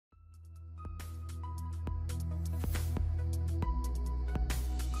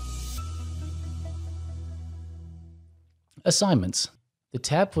Assignments. The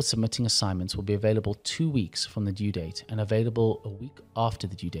tab for submitting assignments will be available 2 weeks from the due date and available a week after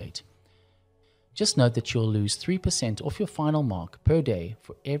the due date. Just note that you'll lose 3% off your final mark per day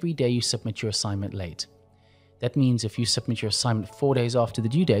for every day you submit your assignment late. That means if you submit your assignment 4 days after the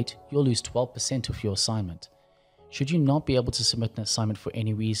due date, you'll lose 12% of your assignment. Should you not be able to submit an assignment for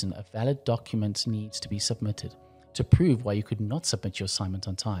any reason, a valid document needs to be submitted to prove why you could not submit your assignment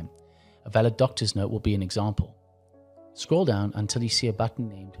on time. A valid doctor's note will be an example. Scroll down until you see a button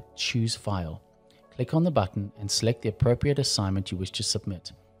named Choose File. Click on the button and select the appropriate assignment you wish to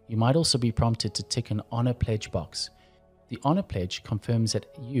submit. You might also be prompted to tick an Honor Pledge box. The Honor Pledge confirms that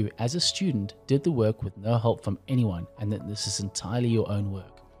you, as a student, did the work with no help from anyone and that this is entirely your own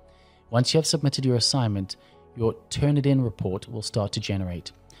work. Once you have submitted your assignment, your Turnitin report will start to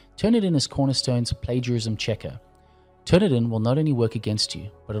generate. Turnitin is Cornerstone's plagiarism checker. Turnitin will not only work against you,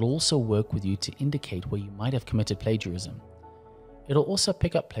 but it'll also work with you to indicate where you might have committed plagiarism. It'll also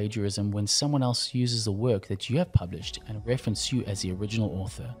pick up plagiarism when someone else uses the work that you have published and reference you as the original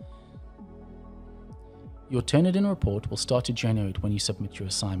author. Your Turnitin report will start to generate when you submit your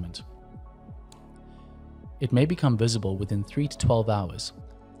assignment. It may become visible within 3 to 12 hours.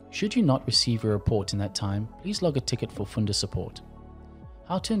 Should you not receive your report in that time, please log a ticket for Funda support.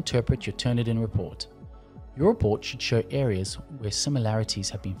 How to interpret your Turnitin report. Your report should show areas where similarities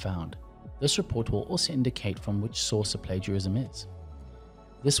have been found. This report will also indicate from which source a plagiarism is.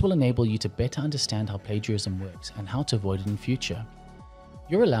 This will enable you to better understand how plagiarism works and how to avoid it in future.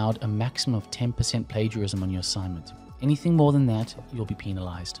 You're allowed a maximum of 10% plagiarism on your assignment. Anything more than that, you'll be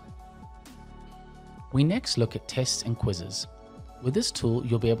penalized. We next look at tests and quizzes. With this tool,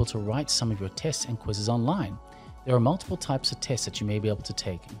 you'll be able to write some of your tests and quizzes online. There are multiple types of tests that you may be able to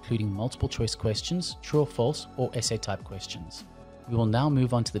take, including multiple choice questions, true or false, or essay type questions. We will now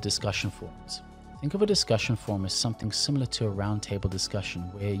move on to the discussion forums. Think of a discussion forum as something similar to a roundtable discussion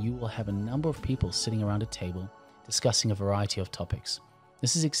where you will have a number of people sitting around a table discussing a variety of topics.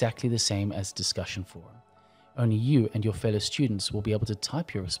 This is exactly the same as discussion forum. Only you and your fellow students will be able to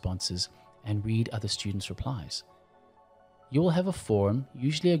type your responses and read other students' replies. You will have a forum,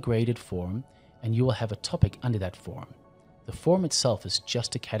 usually a graded forum, and you will have a topic under that forum. The forum itself is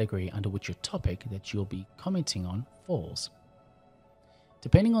just a category under which your topic that you'll be commenting on falls.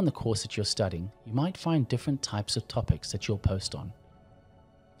 Depending on the course that you're studying, you might find different types of topics that you'll post on.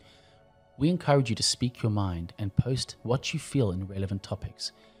 We encourage you to speak your mind and post what you feel in relevant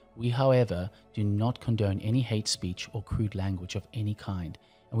topics. We, however, do not condone any hate speech or crude language of any kind,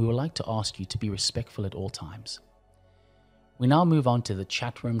 and we would like to ask you to be respectful at all times. We now move on to the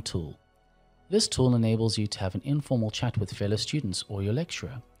chat room tool. This tool enables you to have an informal chat with fellow students or your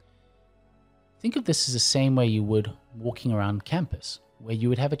lecturer. Think of this as the same way you would walking around campus, where you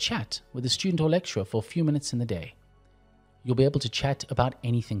would have a chat with a student or lecturer for a few minutes in the day. You'll be able to chat about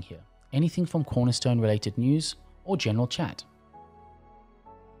anything here, anything from Cornerstone related news or general chat.